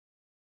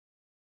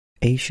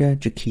Asha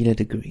Jakila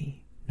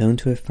Degree, known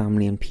to her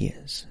family and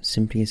peers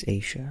simply as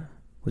Asha,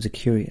 was a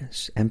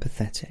curious,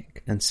 empathetic,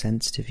 and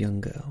sensitive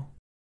young girl.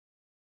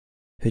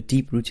 Her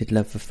deep-rooted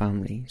love for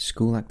family,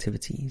 school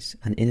activities,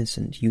 and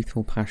innocent,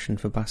 youthful passion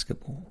for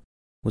basketball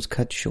was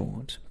cut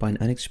short by an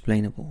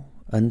unexplainable,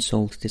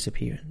 unsolved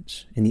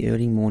disappearance in the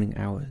early morning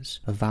hours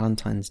of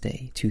Valentine's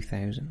Day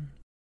 2000,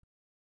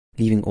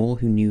 leaving all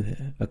who knew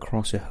her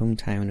across her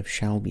hometown of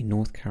Shelby,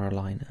 North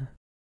Carolina,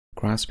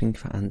 grasping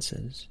for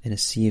answers in a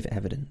sea of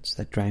evidence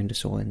that drowned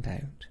us all in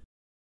doubt.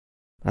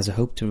 As a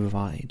hope to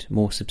provide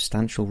more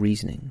substantial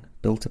reasoning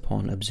built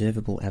upon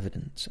observable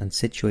evidence and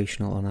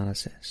situational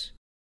analysis,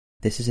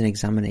 this is an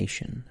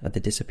examination of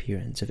the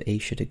disappearance of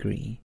Asha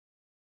Degree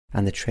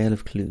and the trail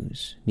of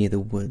clues near the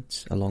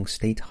woods along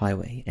State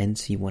Highway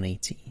NC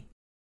 180.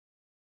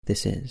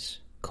 This is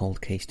Cold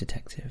Case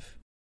Detective.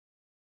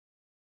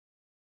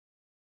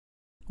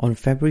 On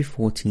February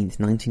 14th,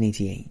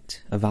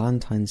 1988, a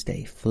Valentine's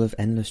Day full of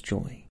endless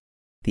joy,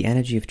 the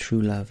energy of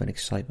true love and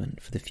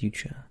excitement for the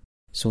future,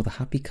 saw the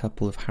happy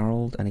couple of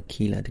Harold and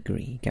Akila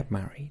Degree get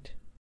married.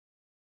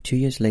 2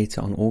 years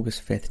later, on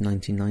August 5th,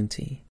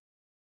 1990,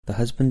 the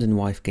husband and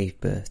wife gave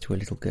birth to a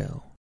little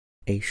girl,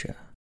 Asha,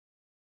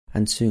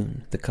 and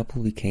soon the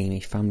couple became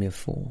a family of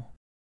 4,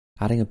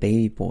 adding a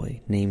baby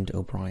boy named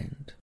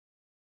O'Brien.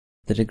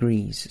 The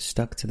Degrees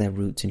stuck to their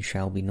roots in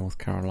Shelby, North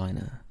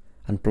Carolina,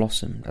 and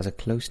blossomed as a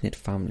close-knit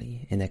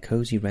family in their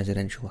cozy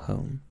residential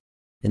home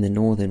in the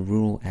northern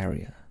rural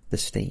area, the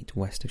state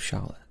west of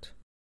Charlotte.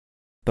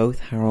 Both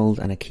Harold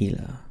and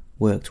Akila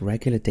worked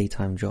regular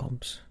daytime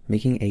jobs,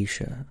 making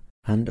Asha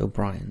and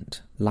O'Brien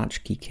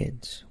latchkey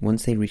kids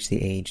once they reached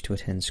the age to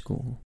attend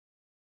school.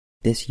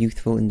 This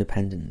youthful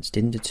independence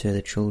didn't deter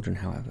the children,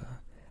 however,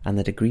 and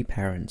the Degree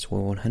parents were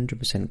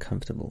 100%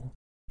 comfortable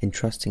in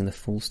trusting the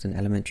Fulton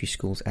Elementary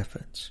School's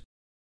efforts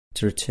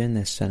to return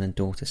their son and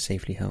daughter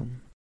safely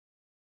home.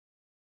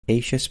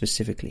 Asha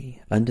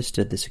specifically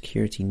understood the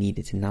security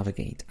needed to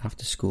navigate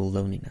after-school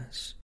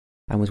loneliness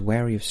and was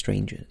wary of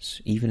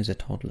strangers even as a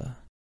toddler.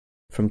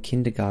 From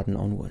kindergarten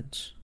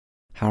onwards,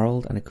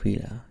 Harold and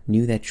Akila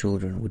knew their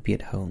children would be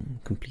at home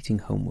completing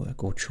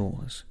homework or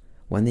chores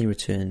when they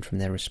returned from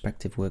their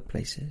respective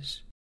workplaces.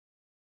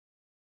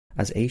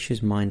 As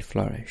Asha's mind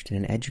flourished in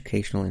an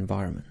educational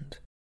environment,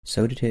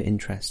 so did her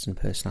interests and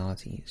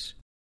personalities.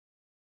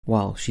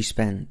 While she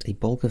spent a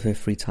bulk of her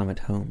free time at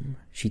home,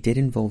 she did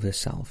involve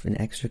herself in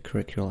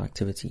extracurricular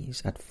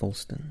activities at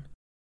Fulton,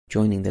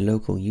 joining the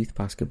local youth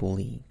basketball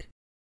league.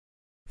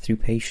 Through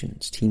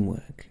patience,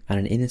 teamwork, and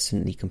an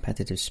innocently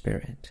competitive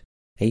spirit,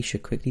 Asha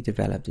quickly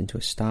developed into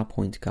a star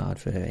point guard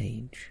for her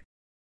age.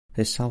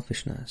 Her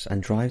selfishness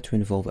and drive to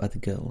involve other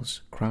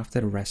girls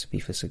crafted a recipe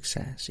for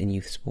success in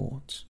youth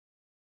sports,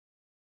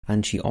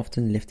 and she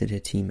often lifted her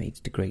teammates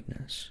to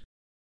greatness.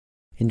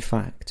 In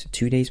fact,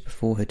 2 days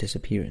before her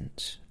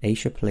disappearance,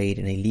 Asha played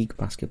in a league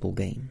basketball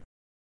game.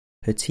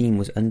 Her team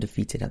was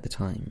undefeated at the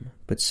time,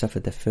 but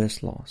suffered their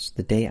first loss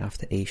the day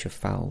after Asha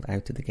fouled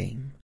out of the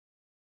game.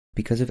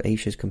 Because of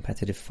Asha's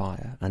competitive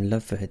fire and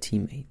love for her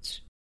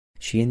teammates,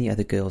 she and the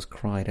other girls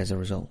cried as a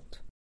result,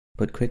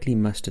 but quickly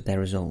mustered their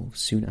resolve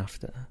soon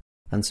after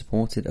and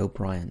supported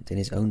O'Brien in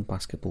his own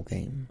basketball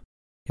game.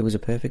 It was a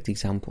perfect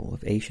example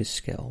of Asha's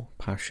skill,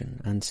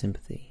 passion, and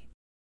sympathy.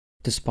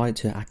 Despite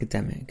her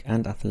academic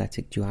and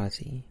athletic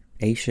duality,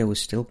 Asha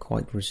was still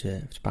quite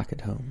reserved back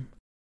at home.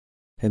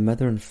 Her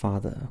mother and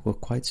father were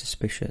quite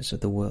suspicious of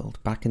the world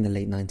back in the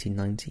late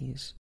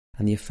 1990s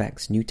and the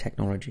effects new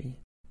technology,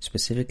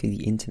 specifically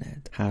the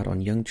internet, had on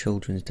young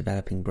children's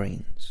developing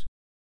brains.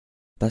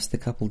 Thus the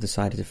couple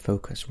decided to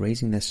focus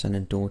raising their son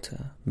and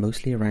daughter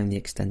mostly around the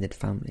extended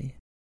family,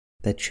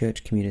 their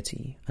church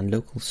community, and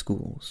local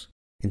schools,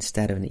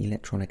 instead of an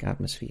electronic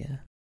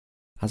atmosphere.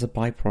 As a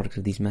byproduct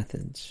of these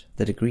methods,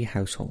 the Degree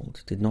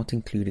household did not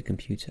include a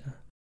computer.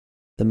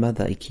 The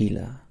mother,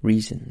 Akila,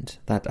 reasoned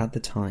that at the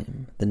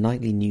time, the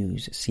nightly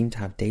news seemed to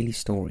have daily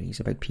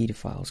stories about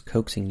paedophiles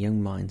coaxing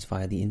young minds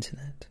via the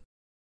internet.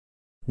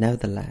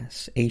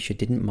 Nevertheless, Asha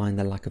didn't mind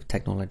the lack of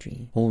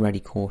technology, already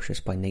cautious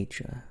by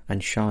nature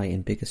and shy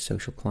in bigger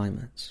social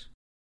climates.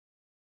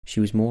 She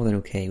was more than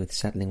okay with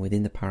settling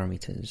within the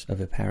parameters of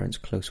her parents'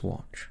 close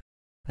watch,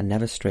 and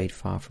never strayed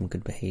far from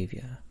good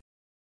behaviour.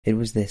 It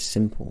was this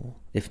simple,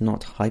 if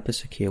not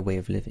hyper-secure way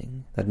of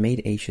living that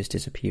made Asha's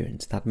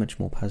disappearance that much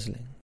more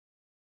puzzling.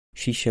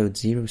 She showed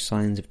zero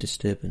signs of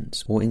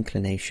disturbance or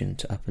inclination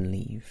to up and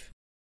leave.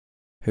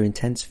 Her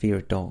intense fear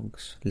of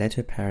dogs led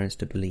her parents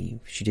to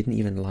believe she didn't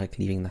even like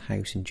leaving the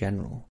house in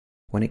general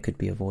when it could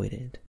be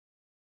avoided.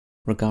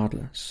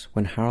 Regardless,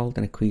 when Harold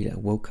and Akila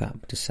woke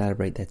up to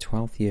celebrate their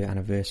 12th year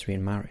anniversary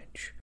in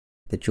marriage,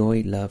 the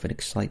joy, love and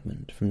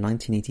excitement from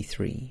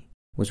 1983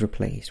 was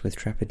replaced with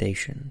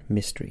trepidation,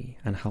 mystery,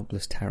 and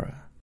helpless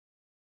terror.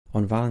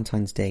 On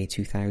Valentine's Day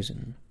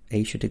 2000,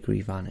 Asha Degree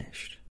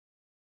vanished.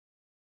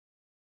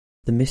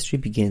 The mystery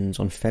begins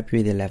on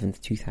February 11th,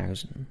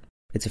 2000.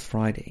 It's a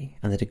Friday,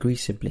 and the Degree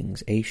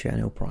siblings, Asha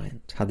and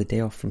O'Brien, had the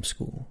day off from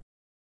school.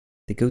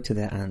 They go to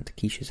their aunt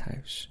Keisha's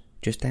house,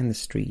 just down the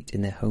street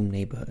in their home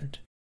neighbourhood,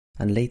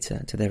 and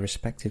later to their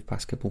respective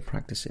basketball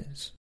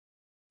practices.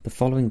 The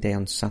following day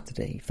on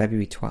Saturday,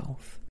 February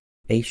 12th,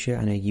 Asha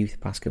and her youth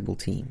basketball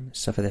team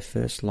suffer their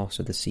first loss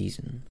of the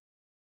season.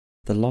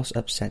 The loss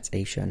upsets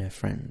Asha and her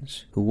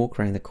friends, who walk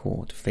around the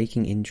court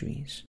faking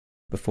injuries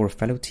before a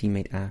fellow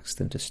teammate asks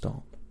them to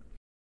stop.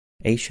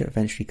 Asha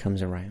eventually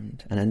comes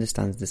around and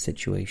understands the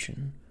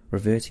situation,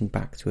 reverting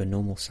back to her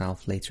normal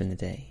self later in the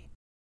day.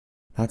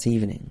 That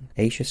evening,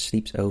 Asha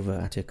sleeps over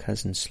at her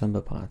cousin's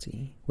slumber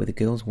party, where the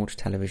girls watch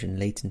television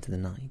late into the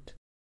night.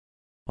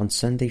 On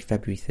Sunday,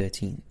 February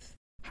 13th,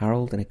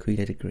 Harold and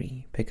Aquila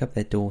Degree pick up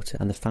their daughter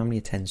and the family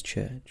attends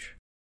church.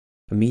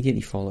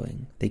 Immediately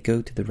following, they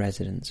go to the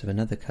residence of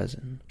another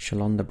cousin,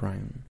 Shalonda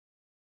Brown,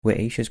 where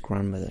Asha's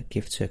grandmother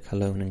gifts her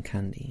cologne and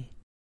candy.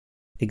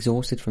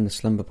 Exhausted from the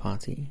slumber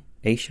party,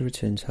 Asha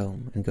returns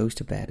home and goes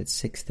to bed at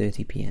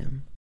 6:30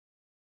 p.m.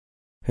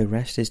 Her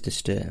rest is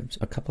disturbed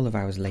a couple of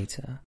hours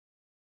later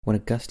when a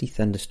gusty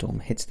thunderstorm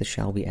hits the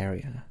Shelby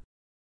area.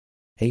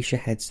 Asha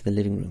heads to the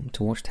living room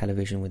to watch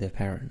television with her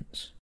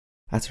parents.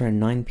 At around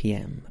 9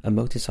 p.m, a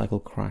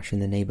motorcycle crash in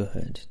the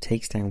neighbourhood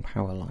takes down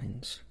power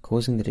lines,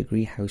 causing the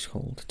Degree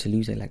household to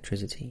lose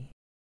electricity.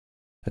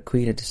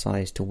 Aquila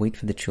decides to wait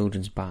for the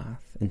children's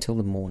bath until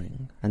the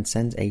morning and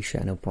sends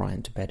Asha and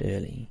O'Brien to bed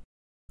early.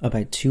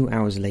 About 2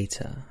 hours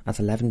later, at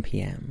 11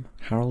 p.m,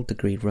 Harold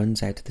Degree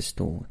runs out to the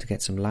store to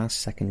get some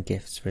last-second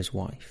gifts for his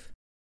wife,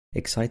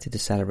 excited to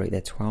celebrate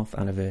their 12th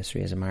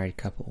anniversary as a married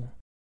couple.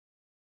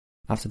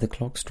 After the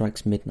clock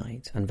strikes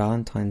midnight and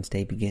Valentine's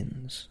Day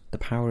begins, the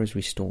power is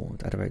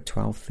restored at about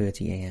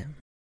 12:30 a.m.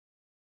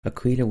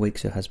 Aquila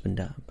wakes her husband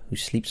up, who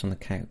sleeps on the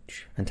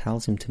couch, and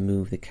tells him to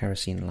move the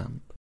kerosene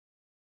lamp.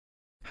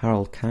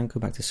 Harold can't go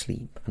back to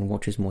sleep and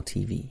watches more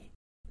TV,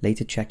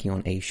 later checking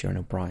on Asha and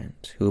O'Brien,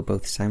 who are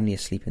both soundly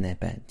asleep in their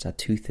beds at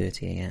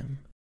 2:30 a.m.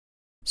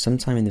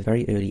 Sometime in the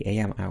very early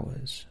a.m.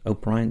 hours,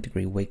 O'Brien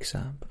Degree wakes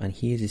up and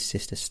hears his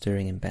sister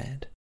stirring in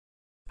bed,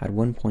 at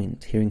one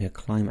point hearing her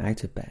climb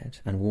out of bed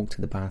and walk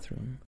to the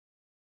bathroom.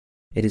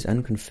 It is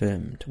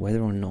unconfirmed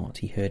whether or not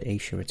he heard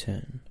Asha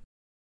return.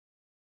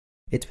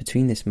 It's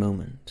between this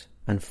moment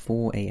and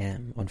 4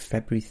 a.m. on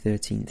February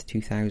 13th,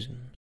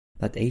 2000,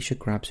 that Asha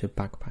grabs her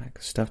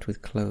backpack stuffed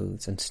with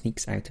clothes and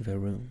sneaks out of her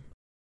room,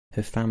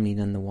 her family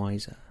none the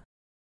wiser.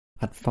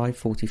 At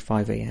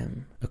 5:45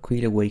 a.m,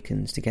 Aquila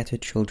wakens to get her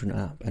children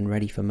up and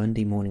ready for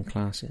Monday morning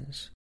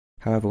classes.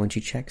 However, when she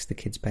checks the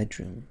kids'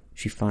 bedroom,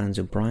 she finds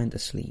O'Brien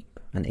asleep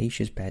and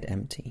Asha's bed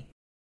empty.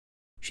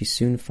 She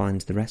soon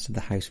finds the rest of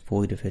the house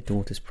void of her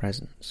daughter's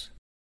presence,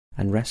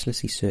 and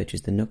restlessly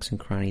searches the nooks and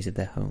crannies of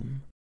their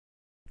home.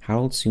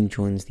 Harold soon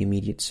joins the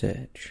immediate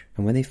search,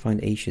 and when they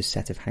find Asha's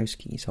set of house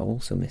keys are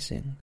also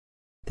missing,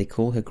 they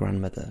call her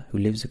grandmother, who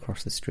lives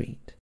across the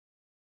street.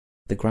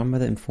 The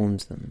grandmother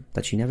informs them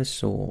that she never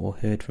saw or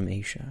heard from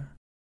Asha.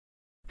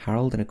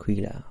 Harold and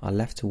Aquila are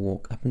left to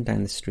walk up and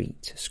down the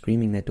street,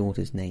 screaming their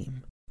daughter's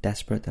name,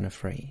 desperate and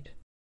afraid.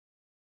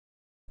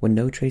 When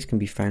no trace can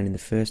be found in the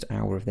first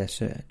hour of their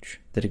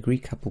search, the Degree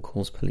couple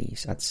calls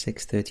police at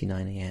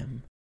 6:39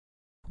 a.m.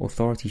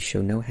 Authorities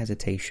show no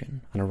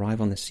hesitation and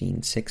arrive on the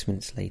scene 6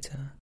 minutes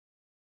later.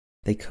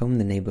 They comb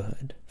the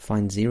neighbourhood,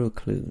 find zero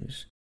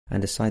clues,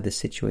 and decide the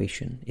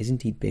situation is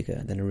indeed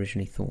bigger than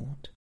originally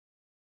thought.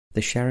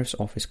 The sheriff's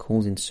office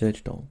calls in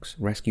search dogs,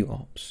 rescue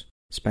ops,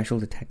 special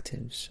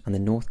detectives, and the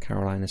North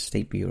Carolina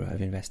State Bureau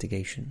of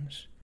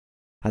Investigations.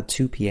 At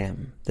 2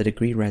 p.m, the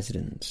Degree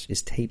residence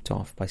is taped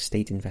off by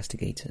state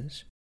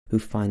investigators, who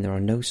find there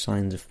are no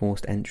signs of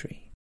forced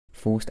entry,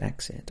 forced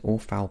exit, or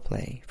foul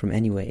play from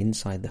anywhere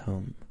inside the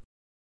home.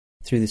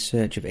 Through the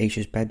search of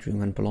Asha's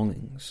bedroom and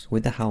belongings,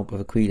 with the help of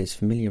Aquila's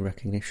familiar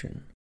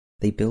recognition,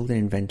 they build an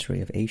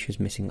inventory of Asha's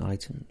missing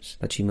items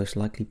that she most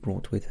likely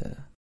brought with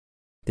her.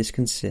 This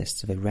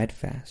consists of a red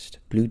vest,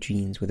 blue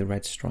jeans with a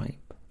red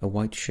stripe, a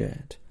white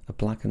shirt, a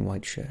black and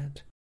white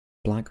shirt,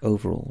 black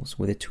overalls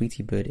with a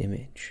Tweety Bird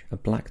image, a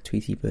black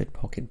Tweety Bird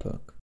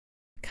pocketbook,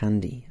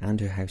 candy, and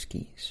her house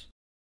keys.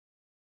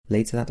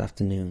 Later that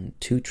afternoon,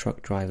 2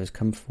 truck drivers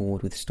come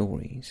forward with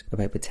stories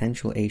about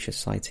potential Asha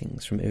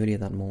sightings from earlier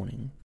that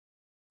morning.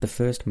 The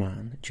first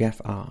man, Jeff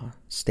R.,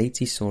 states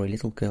he saw a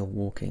little girl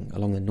walking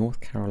along the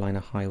North Carolina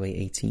Highway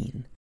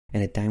 18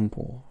 in a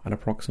downpour at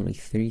approximately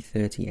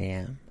 3:30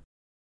 a.m.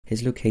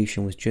 His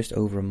location was just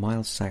over a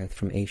mile south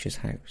from Asha's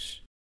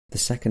house. The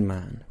second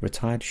man,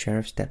 retired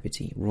Sheriff's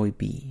Deputy Roy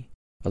B.,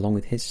 along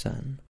with his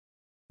son,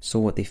 saw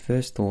what they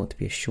first thought to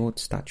be a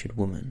short-statured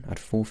woman at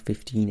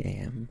 4:15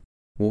 a.m.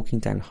 walking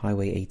down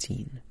Highway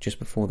 18 just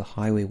before the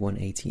Highway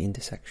 180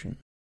 intersection.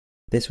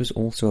 This was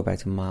also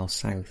about a mile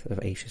south of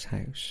Asha's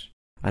house,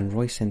 and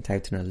Roy sent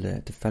out an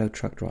alert to fellow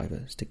truck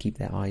drivers to keep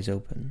their eyes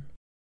open.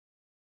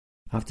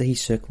 After he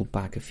circled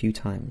back a few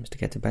times to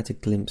get a better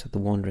glimpse at the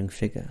wandering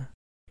figure,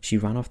 she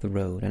ran off the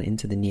road and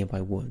into the nearby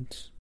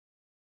woods.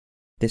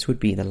 This would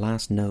be the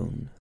last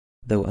known,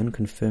 though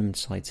unconfirmed,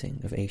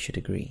 sighting of Asha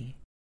Degree.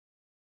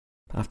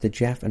 After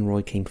Jeff and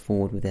Roy came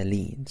forward with their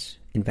leads,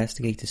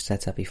 investigators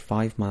set up a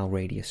 5-mile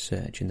radius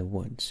search in the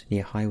woods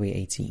near Highway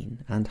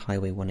 18 and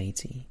Highway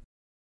 180.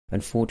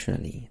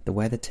 Unfortunately, the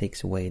weather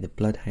takes away the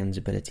bloodhound's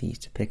abilities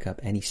to pick up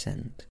any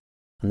scent,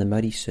 and the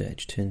muddy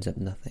search turns up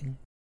nothing.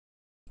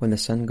 When the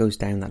sun goes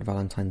down that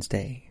Valentine's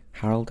Day,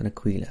 Harold and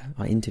Aquila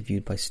are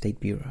interviewed by State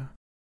Bureau.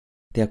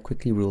 They are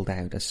quickly ruled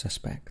out as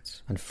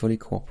suspects and fully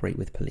cooperate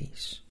with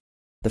police.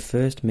 The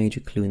first major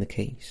clue in the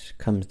case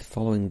comes the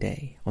following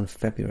day, on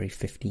February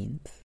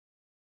 15th.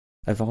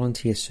 A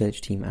volunteer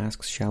search team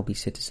asks Shelby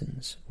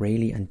citizens,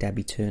 Rayleigh and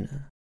Debbie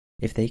Turner,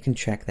 if they can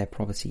check their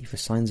property for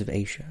signs of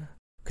Asha,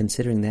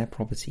 considering their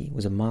property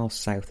was a mile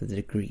south of the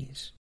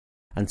degrees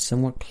and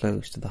somewhat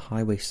close to the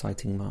highway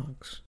sighting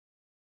marks.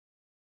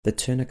 The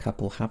Turner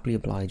couple happily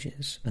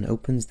obliges and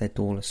opens their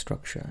doorless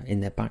structure in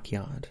their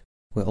backyard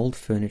where old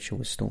furniture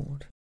was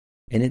stored.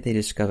 In it they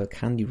discover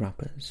candy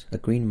wrappers, a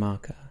green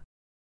marker,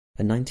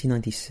 a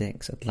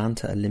 1996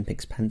 Atlanta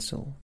Olympics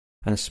pencil,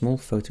 and a small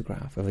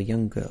photograph of a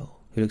young girl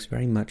who looks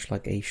very much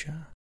like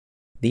Asha.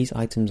 These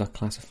items are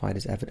classified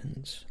as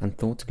evidence and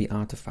thought to be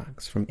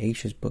artifacts from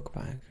Asha's book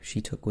bag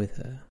she took with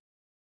her.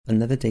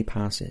 Another day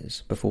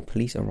passes before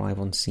police arrive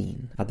on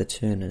scene at the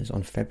Turners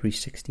on February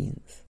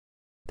 16th.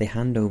 They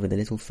hand over the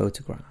little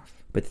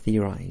photograph, but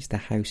theorize their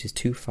house is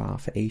too far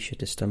for Asha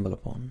to stumble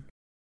upon.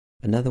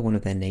 Another one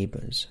of their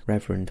neighbors,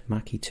 Reverend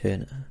Mackie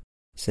Turner,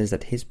 says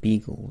that his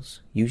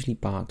beagles usually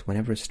barked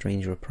whenever a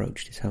stranger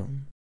approached his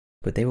home,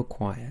 but they were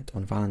quiet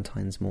on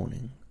Valentine's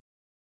morning.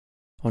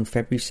 On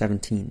February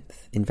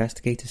 17th,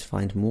 investigators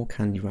find more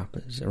candy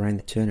wrappers around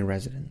the Turner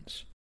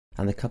residence,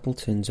 and the couple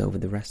turns over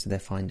the rest of their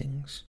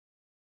findings.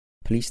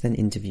 Police then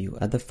interview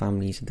other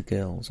families of the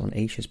girls on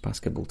Asha's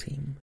basketball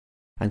team,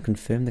 and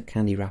confirm the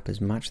candy wrappers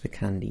match the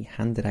candy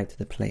handed out to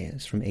the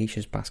players from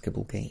Asha's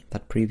basketball game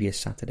that previous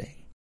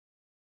Saturday.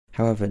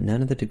 However,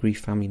 none of the Degree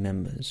family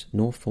members,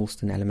 nor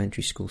Falston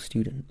Elementary School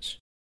students,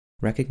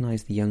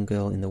 recognize the young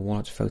girl in the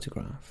wallet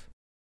photograph,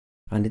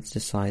 and it's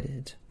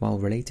decided, while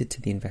related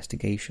to the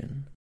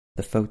investigation,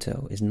 the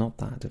photo is not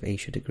that of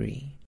Asha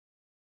Degree.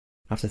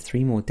 After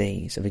 3 more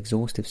days of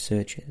exhaustive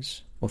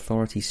searches,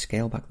 authorities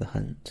scale back the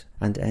hunt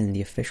and end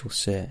the official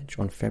search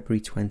on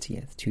February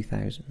 20th,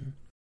 2000.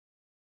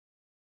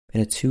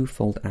 In a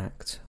twofold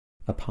act,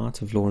 a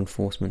part of law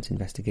enforcement's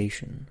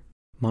investigation,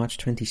 March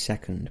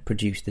 22nd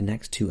produced the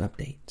next 2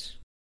 updates.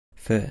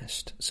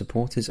 First,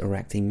 supporters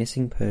erect a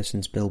missing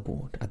persons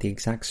billboard at the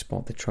exact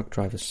spot the truck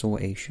driver saw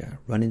Asha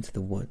run into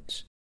the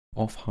woods,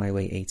 off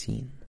Highway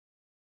 18.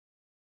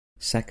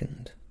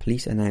 Second,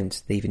 police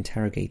announced they've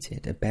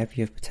interrogated a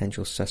bevy of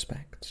potential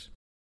suspects,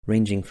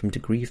 ranging from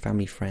Degree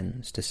family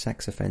friends to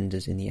sex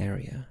offenders in the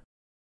area.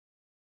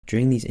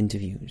 During these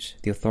interviews,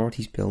 the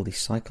authorities build a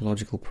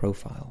psychological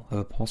profile of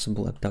a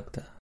possible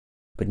abductor,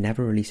 but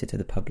never release it to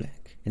the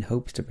public in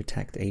hopes to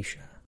protect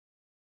Asha.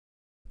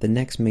 The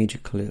next major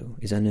clue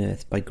is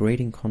unearthed by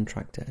grading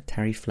contractor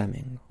Terry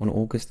Fleming on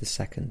August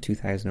 2nd,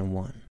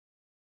 2001,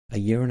 a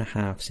year and a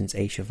half since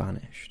Asha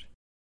vanished.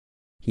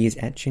 He is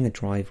etching a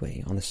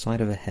driveway on the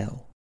side of a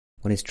hill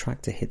when his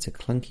tractor hits a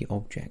clunky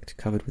object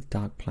covered with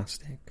dark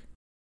plastic.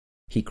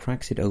 He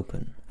cracks it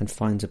open and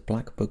finds a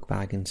black book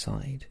bag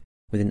inside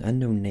with an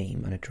unknown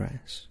name and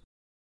address.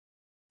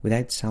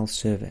 Without cell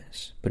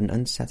service, but an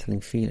unsettling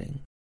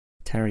feeling,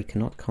 Terry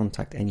cannot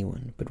contact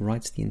anyone but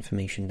writes the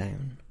information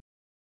down.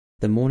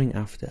 The morning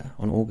after,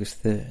 on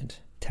August 3rd,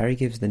 Terry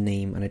gives the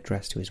name and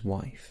address to his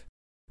wife,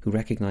 who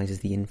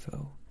recognizes the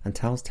info and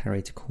tells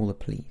Terry to call the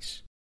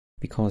police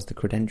because the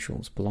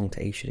credentials belong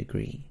to Asha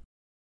Degree.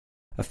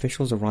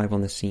 Officials arrive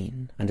on the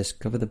scene and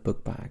discover the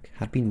book bag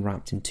had been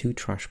wrapped in 2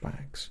 trash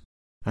bags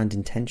and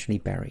intentionally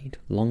buried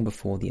long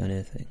before the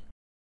unearthing.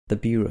 The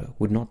Bureau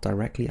would not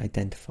directly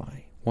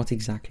identify what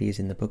exactly is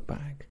in the book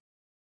bag,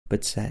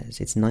 but says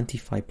it's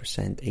 95%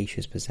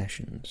 Asha's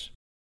possessions,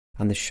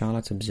 and the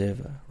Charlotte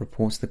Observer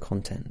reports the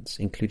contents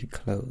included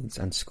clothes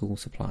and school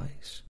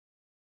supplies.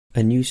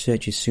 A new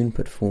search is soon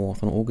put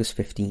forth on August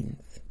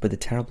 15th, but the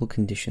terrible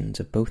conditions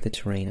of both the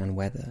terrain and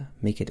weather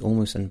make it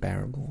almost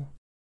unbearable.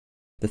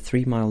 The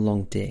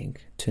 3-mile-long dig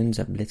turns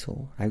up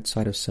little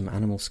outside of some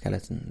animal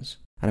skeletons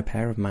and a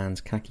pair of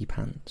man's khaki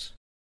pants,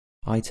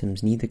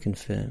 items neither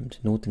confirmed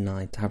nor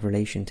denied to have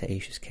relation to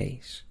Asha's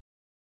case.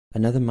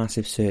 Another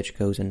massive search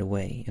goes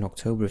underway in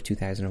October of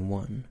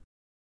 2001,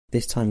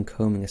 this time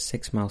combing a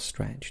 6-mile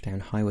stretch down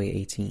Highway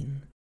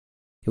 18.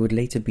 It would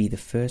later be the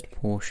first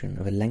portion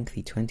of a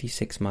lengthy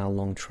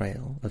 26-mile-long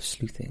trail of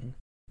sleuthing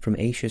from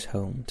Asha's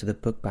home to the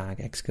book bag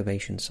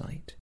excavation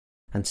site,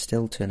 and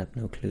still turn up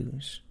no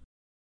clues.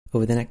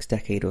 Over the next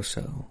decade or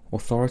so,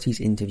 authorities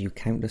interview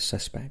countless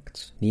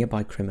suspects,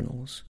 nearby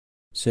criminals,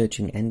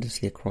 searching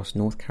endlessly across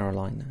North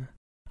Carolina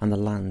and the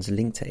lands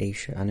linked to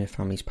Asha and her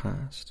family's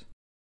past.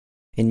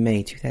 In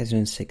May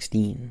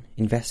 2016,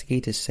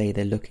 investigators say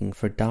they're looking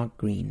for a dark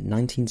green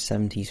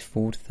 1970s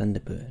Ford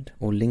Thunderbird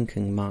or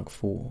Lincoln Mark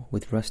IV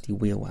with rusty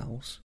wheel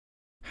wells.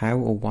 How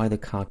or why the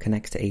car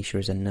connects to Asha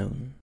is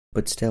unknown,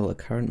 but still a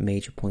current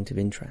major point of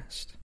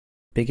interest.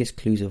 Biggest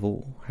clues of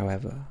all,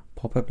 however,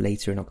 pop up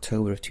later in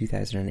October of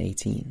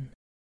 2018.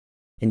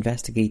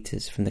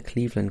 Investigators from the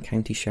Cleveland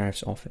County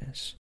Sheriff's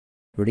Office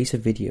release a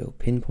video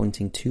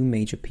pinpointing two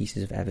major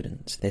pieces of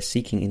evidence they're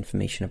seeking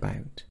information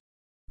about,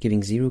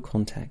 giving zero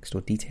context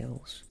or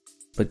details,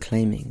 but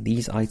claiming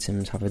these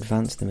items have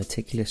advanced the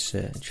meticulous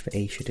search for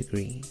Asha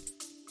Degree.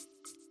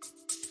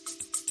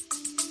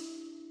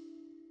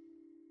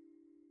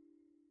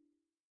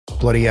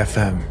 Bloody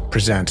FM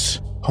presents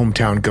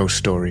Hometown Ghost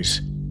Stories,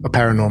 a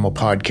paranormal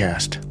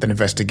podcast that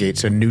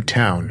investigates a new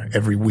town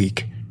every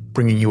week,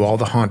 bringing you all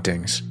the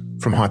hauntings,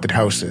 from haunted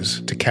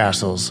houses to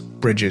castles,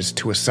 bridges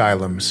to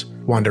asylums,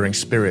 wandering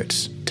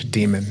spirits to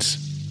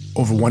demons.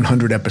 Over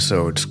 100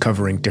 episodes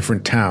covering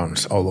different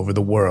towns all over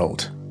the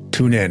world.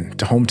 Tune in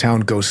to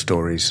Hometown Ghost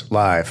Stories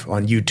live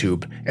on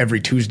YouTube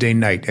every Tuesday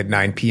night at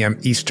 9 p.m.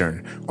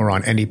 Eastern or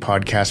on any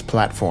podcast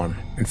platform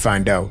and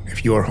find out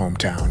if your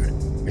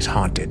hometown is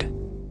haunted.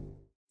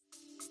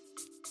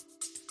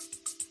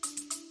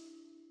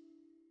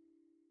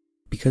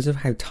 Because of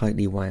how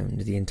tightly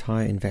wound the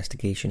entire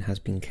investigation has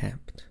been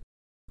kept,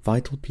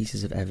 vital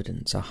pieces of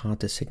evidence are hard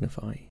to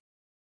signify,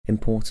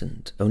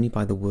 important only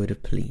by the word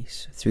of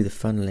police through the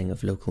funneling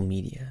of local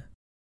media.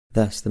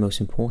 Thus, the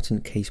most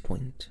important case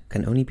point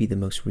can only be the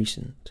most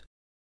recent,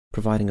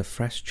 providing a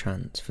fresh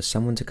chance for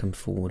someone to come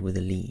forward with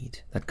a lead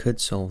that could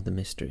solve the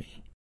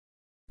mystery.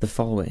 The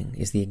following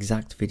is the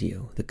exact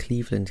video the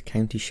Cleveland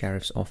County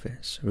Sheriff's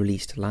Office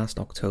released last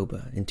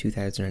October in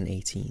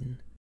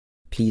 2018,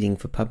 pleading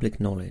for public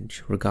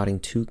knowledge regarding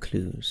two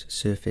clues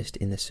surfaced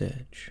in the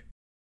search.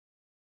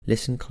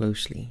 Listen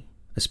closely,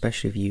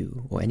 especially if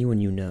you or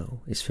anyone you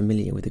know is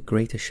familiar with the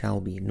Greater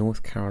Shelby,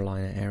 North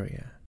Carolina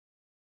area.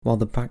 While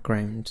the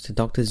background to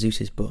Dr.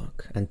 Seuss's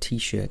book and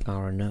t-shirt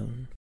are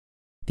unknown,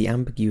 the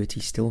ambiguity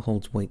still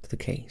holds weight to the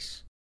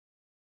case.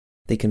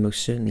 They can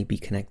most certainly be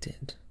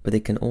connected, but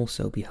they can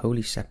also be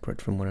wholly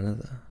separate from one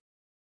another.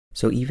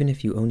 So even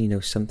if you only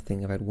know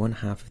something about one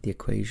half of the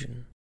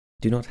equation,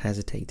 do not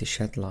hesitate to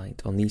shed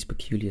light on these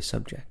peculiar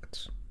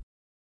subjects.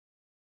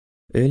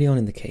 Early on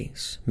in the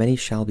case, many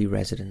Shelby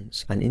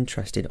residents and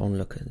interested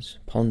onlookers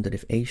pondered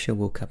if Asha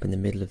woke up in the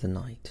middle of the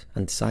night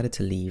and decided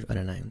to leave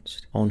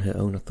unannounced, on her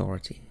own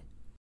authority.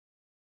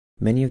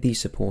 Many of these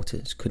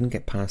supporters couldn't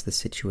get past the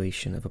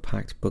situation of a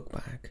packed book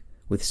bag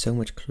with so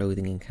much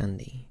clothing and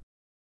candy.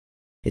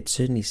 It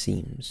certainly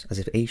seems as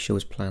if Asha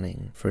was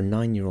planning for a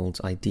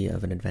 9-year-old's idea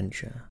of an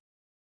adventure,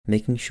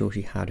 making sure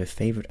she had her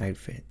favourite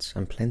outfits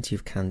and plenty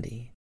of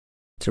candy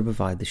to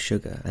provide the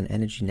sugar and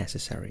energy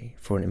necessary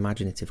for an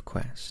imaginative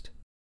quest.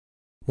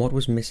 What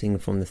was missing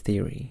from the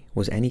theory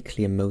was any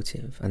clear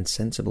motive and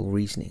sensible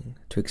reasoning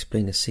to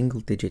explain a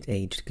single-digit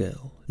aged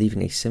girl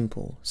leaving a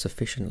simple,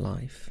 sufficient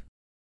life.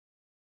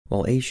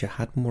 While Asha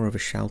had more of a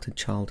sheltered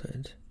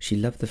childhood, she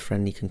loved the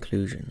friendly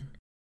conclusion,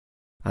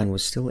 and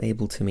was still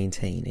able to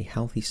maintain a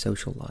healthy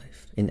social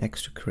life in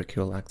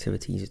extracurricular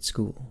activities at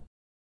school.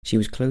 She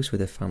was close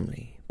with her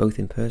family, both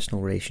in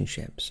personal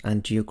relationships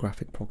and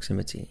geographic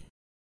proximity,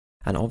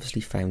 and obviously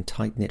found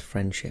tight-knit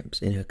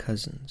friendships in her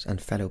cousins and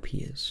fellow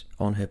peers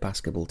on her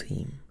basketball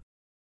team.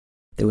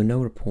 There were no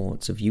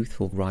reports of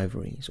youthful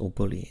rivalries or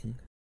bullying,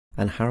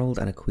 and Harold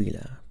and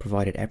Aquila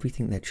provided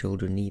everything their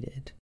children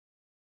needed.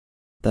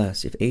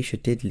 Thus, if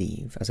Asha did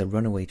leave as a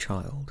runaway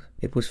child,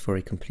 it was for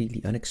a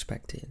completely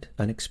unexpected,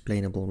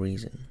 unexplainable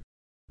reason.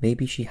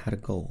 Maybe she had a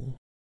goal,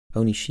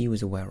 only she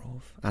was aware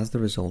of, as the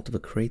result of a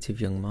creative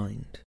young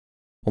mind.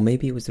 Or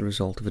maybe it was the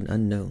result of an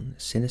unknown,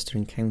 sinister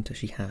encounter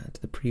she had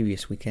the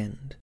previous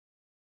weekend.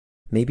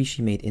 Maybe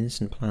she made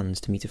innocent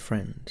plans to meet a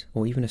friend,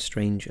 or even a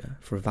stranger,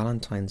 for a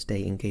Valentine's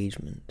Day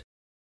engagement,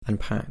 and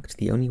packed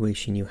the only way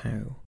she knew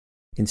how,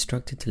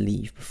 instructed to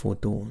leave before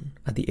dawn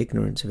at the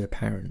ignorance of her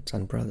parents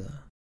and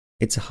brother.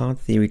 It's a hard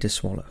theory to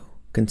swallow,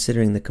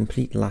 considering the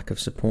complete lack of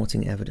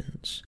supporting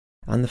evidence,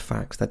 and the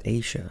fact that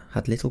Asha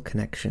had little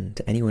connection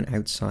to anyone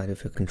outside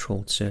of her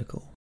controlled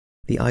circle.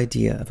 The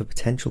idea of a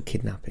potential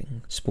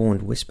kidnapping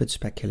spawned whispered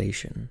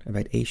speculation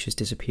about Asha's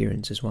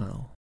disappearance as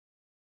well.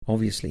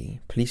 Obviously,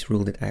 police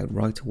ruled it out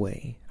right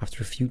away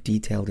after a few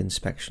detailed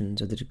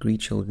inspections of the Degree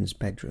children's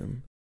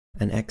bedroom,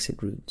 and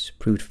exit routes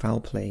proved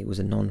foul play was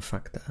a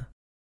non-factor.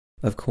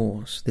 Of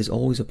course, there's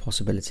always a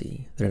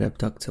possibility that an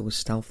abductor was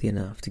stealthy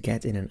enough to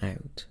get in and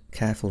out,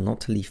 careful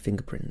not to leave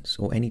fingerprints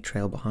or any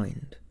trail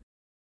behind.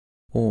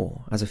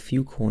 Or, as a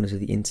few corners of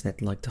the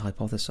internet like to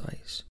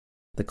hypothesize,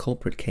 the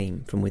culprit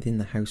came from within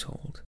the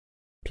household,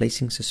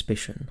 placing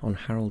suspicion on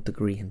Harold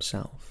Degree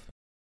himself.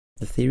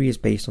 The theory is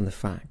based on the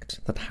fact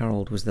that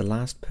Harold was the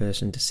last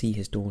person to see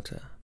his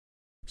daughter,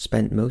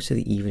 spent most of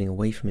the evening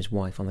away from his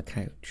wife on the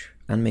couch,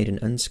 and made an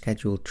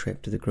unscheduled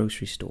trip to the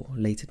grocery store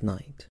late at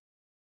night.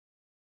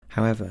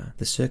 However,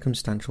 the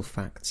circumstantial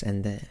facts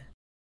end there.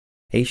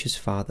 Asha's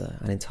father,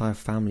 and entire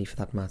family for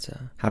that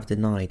matter, have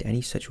denied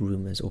any such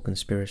rumours or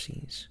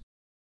conspiracies.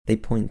 They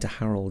point to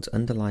Harold's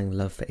underlying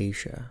love for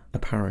Asha,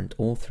 apparent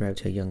all throughout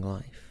her young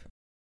life.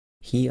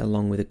 He,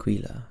 along with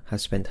Aquila,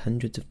 has spent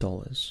hundreds of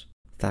dollars,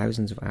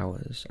 thousands of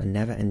hours, and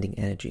never-ending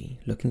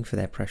energy looking for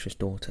their precious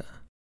daughter.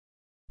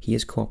 He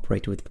has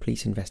cooperated with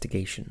police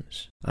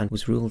investigations, and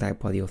was ruled out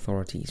by the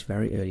authorities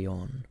very early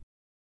on,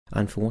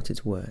 and for what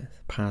it's worth,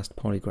 passed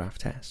polygraph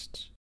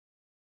tests.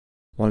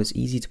 While it's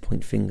easy to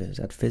point fingers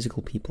at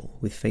physical people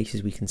with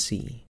faces we can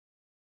see,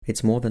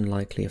 it's more than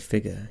likely a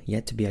figure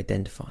yet to be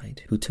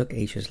identified who took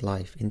Asha's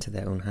life into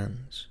their own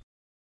hands.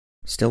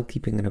 Still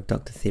keeping an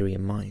abductor theory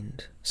in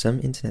mind, some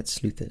internet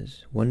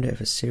sleuthers wonder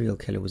if a serial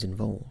killer was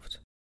involved.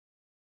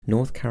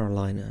 North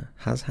Carolina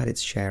has had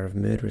its share of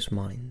murderous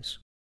minds,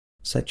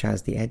 such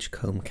as the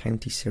Edgecombe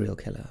County serial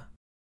killer,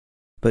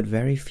 but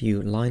very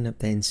few line up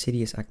their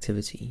insidious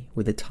activity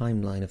with the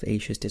timeline of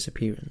Asha's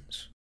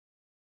disappearance.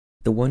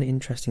 The one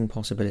interesting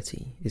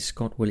possibility is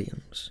Scott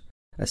Williams,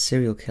 a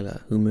serial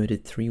killer who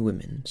murdered 3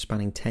 women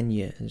spanning 10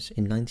 years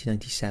in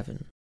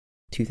 1997,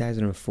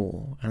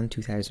 2004 and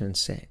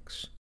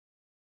 2006.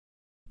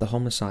 The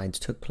homicides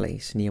took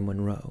place near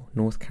Monroe,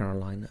 North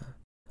Carolina,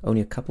 only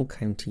a couple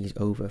counties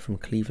over from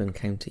Cleveland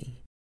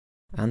County,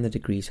 and the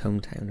Degrees'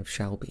 hometown of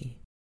Shelby.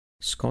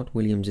 Scott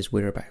Williams'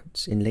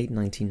 whereabouts in late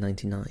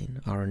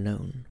 1999 are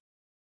unknown.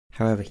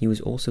 However, he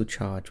was also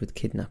charged with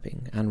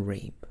kidnapping and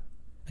rape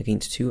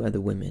against 2 other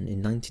women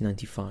in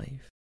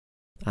 1995,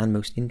 and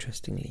most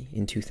interestingly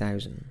in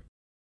 2000.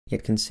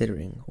 Yet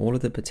considering all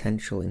of the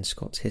potential in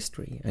Scott's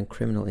history and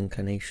criminal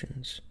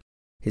inclinations,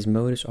 his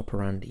modus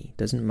operandi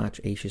doesn't match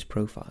Asha's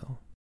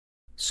profile.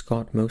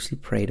 Scott mostly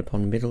preyed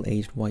upon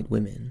middle-aged white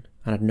women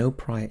and had no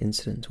prior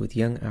incidents with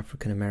young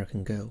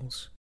African-American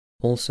girls.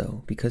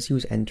 Also, because he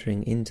was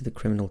entering into the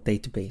criminal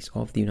database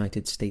of the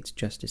United States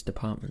Justice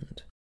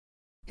Department,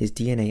 his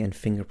DNA and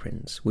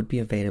fingerprints would be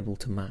available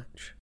to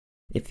match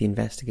if the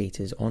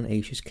investigators on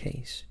Asha's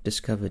case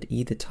discovered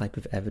either type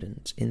of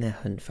evidence in their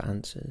hunt for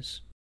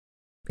answers.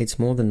 It's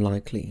more than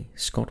likely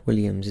Scott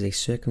Williams is a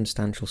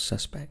circumstantial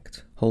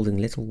suspect, holding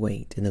little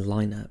weight in the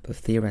lineup of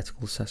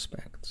theoretical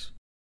suspects.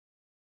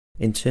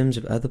 In terms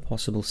of other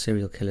possible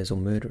serial killers or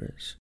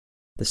murderers,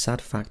 the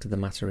sad fact of the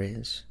matter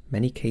is,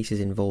 many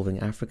cases involving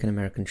African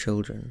American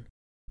children,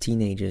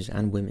 teenagers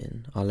and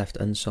women are left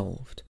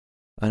unsolved,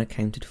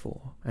 unaccounted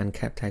for, and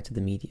kept out of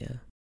the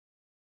media.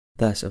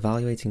 Thus,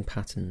 evaluating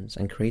patterns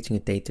and creating a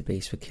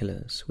database for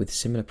killers with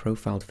similar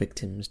profiled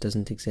victims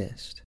doesn't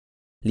exist,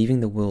 leaving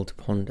the world to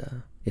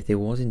ponder if there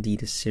was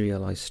indeed a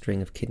serialized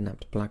string of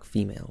kidnapped black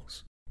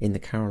females in the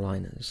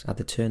Carolinas at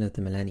the turn of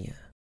the millennia,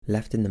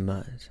 left in the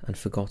mud and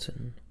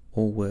forgotten,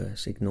 or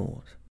worse,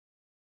 ignored.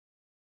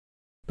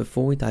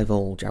 Before we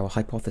divulge our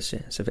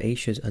hypothesis of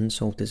Asha's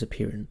unsolved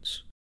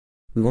disappearance,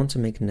 we want to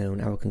make known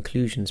our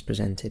conclusions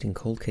presented in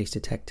Cold Case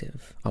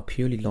Detective are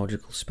purely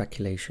logical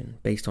speculation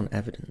based on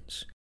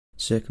evidence,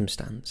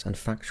 circumstance, and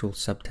factual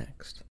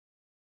subtext.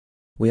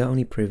 We are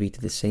only privy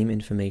to the same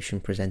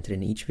information presented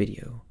in each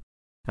video,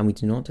 and we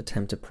do not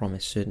attempt to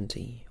promise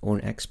certainty or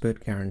an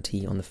expert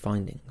guarantee on the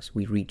findings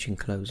we reach in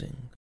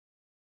closing.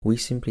 We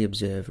simply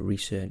observe,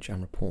 research,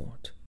 and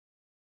report.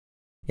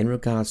 In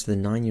regards to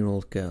the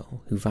 9-year-old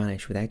girl who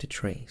vanished without a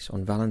trace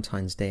on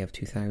Valentine's Day of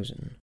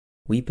 2000,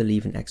 we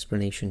believe an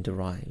explanation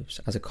derives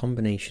as a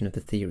combination of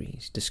the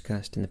theories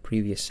discussed in the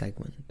previous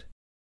segment.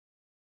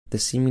 The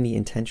seemingly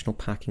intentional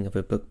packing of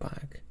her book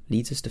bag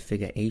leads us to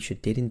figure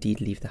Asha did indeed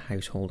leave the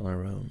household on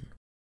her own.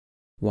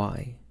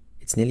 Why?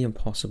 It's nearly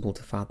impossible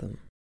to fathom.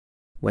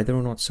 Whether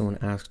or not someone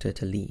asked her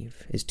to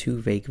leave is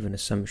too vague of an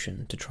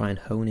assumption to try and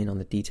hone in on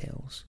the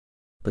details,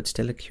 but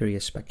still a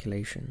curious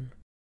speculation.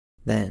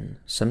 Then,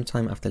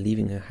 sometime after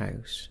leaving her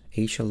house,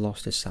 Asha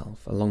lost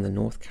herself along the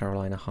North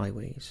Carolina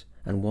highways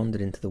and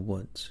wandered into the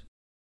woods,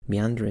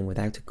 meandering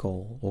without a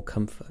goal or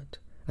comfort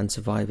and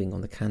surviving on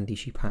the candy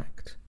she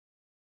packed.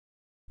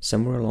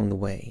 Somewhere along the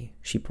way,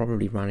 she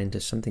probably ran into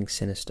something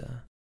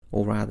sinister,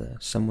 or rather,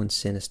 someone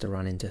sinister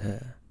ran into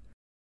her.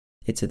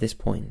 It's at this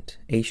point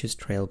Asha's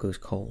trail goes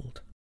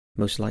cold,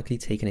 most likely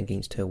taken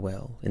against her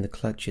will in the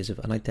clutches of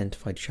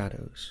unidentified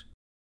shadows.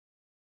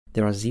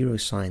 There are 0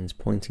 signs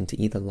pointing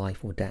to either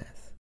life or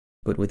death,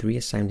 but with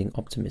resounding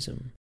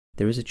optimism,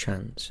 there is a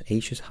chance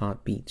Asha's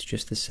heart beats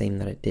just the same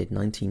that it did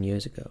 19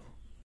 years ago.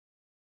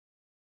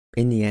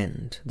 In the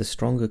end, the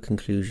stronger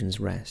conclusions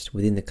rest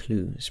within the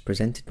clues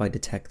presented by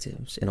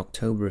detectives in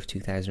October of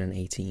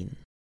 2018,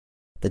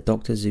 the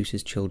Dr.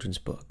 Seuss's children's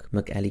book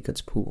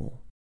McElligot's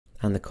Pool,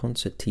 and the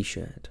concert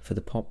t-shirt for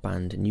the pop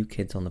band New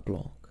Kids on the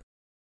Block.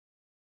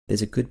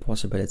 There's a good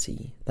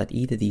possibility that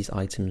either these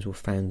items were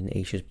found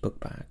in Asha's book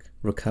bag,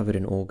 recovered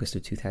in August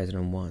of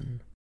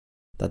 2001,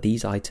 that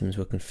these items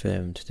were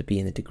confirmed to be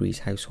in the Degrees'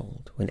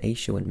 household when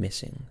Asha went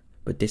missing,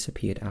 but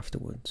disappeared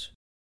afterwards,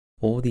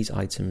 or these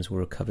items were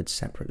recovered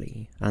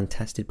separately and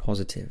tested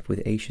positive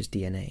with Asha's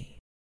DNA.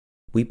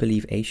 We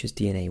believe Asha's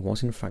DNA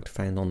was in fact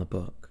found on the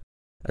book,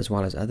 as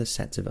well as other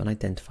sets of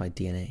unidentified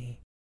DNA.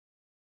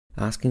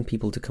 Asking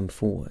people to come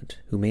forward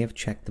who may have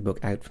checked the book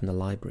out from the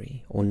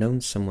library or known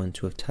someone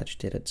to have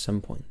touched it at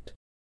some point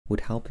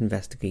would help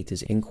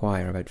investigators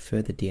inquire about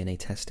further DNA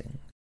testing.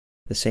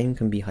 The same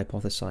can be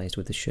hypothesized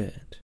with the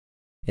shirt.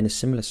 In a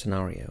similar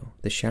scenario,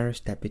 the sheriff's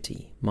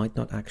deputy might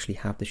not actually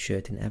have the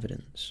shirt in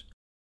evidence,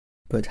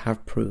 but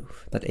have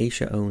proof that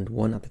Asha owned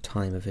one at the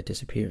time of her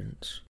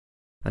disappearance,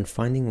 and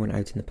finding one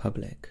out in the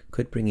public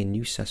could bring in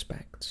new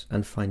suspects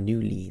and find new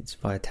leads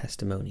via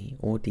testimony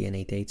or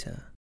DNA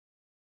data.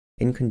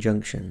 In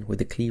conjunction with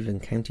the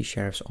Cleveland County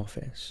Sheriff's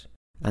Office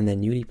and their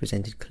newly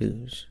presented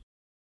clues,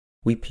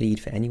 we plead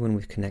for anyone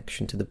with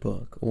connection to the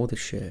book or the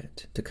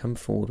shirt to come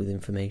forward with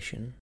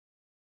information.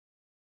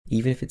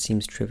 Even if it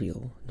seems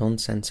trivial,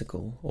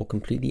 nonsensical, or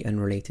completely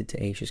unrelated to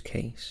Asha's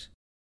case,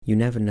 you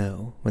never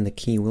know when the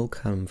key will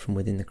come from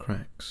within the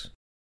cracks.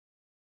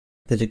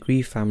 The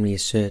Degree family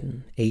is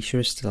certain Asha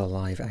is still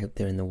alive out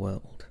there in the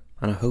world,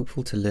 and are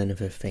hopeful to learn of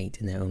her fate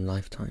in their own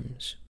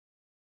lifetimes.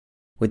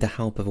 With the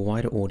help of a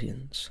wider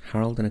audience,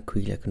 Harold and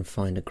Aquila can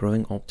find a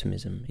growing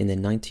optimism in their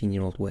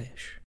 19-year-old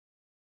wish,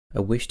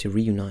 a wish to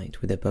reunite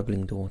with their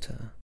bubbling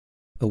daughter,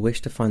 a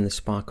wish to find the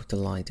spark of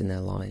delight in their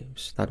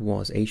lives that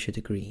was Asha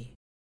Degree,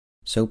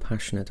 so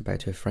passionate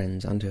about her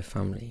friends and her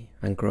family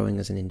and growing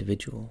as an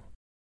individual,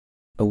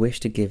 a wish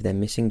to give their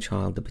missing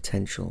child the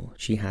potential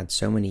she had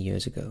so many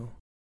years ago,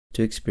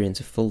 to experience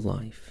a full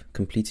life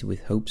completed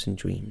with hopes and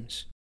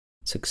dreams,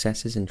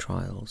 successes and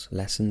trials,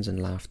 lessons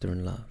and laughter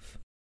and love.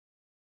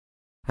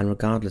 And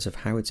regardless of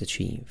how it's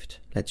achieved,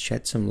 let's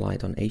shed some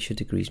light on Asha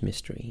Degree's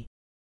mystery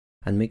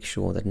and make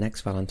sure that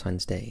next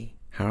Valentine's Day,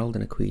 Harold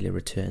and Aquila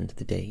return to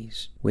the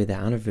days where their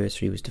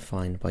anniversary was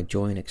defined by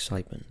joy and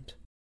excitement,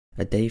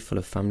 a day full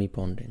of family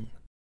bonding,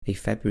 a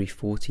February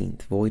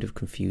 14th void of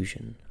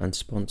confusion and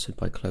sponsored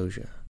by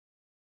closure.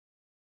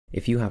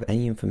 If you have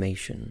any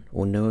information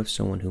or know of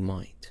someone who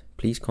might,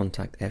 please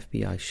contact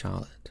FBI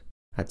Charlotte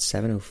at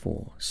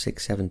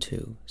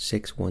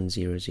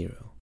 704-672-6100,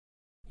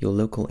 your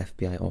local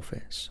FBI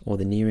office or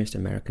the nearest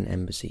American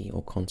embassy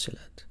or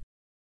consulate.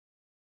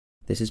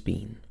 This has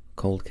been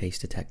Cold Case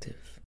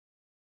Detective.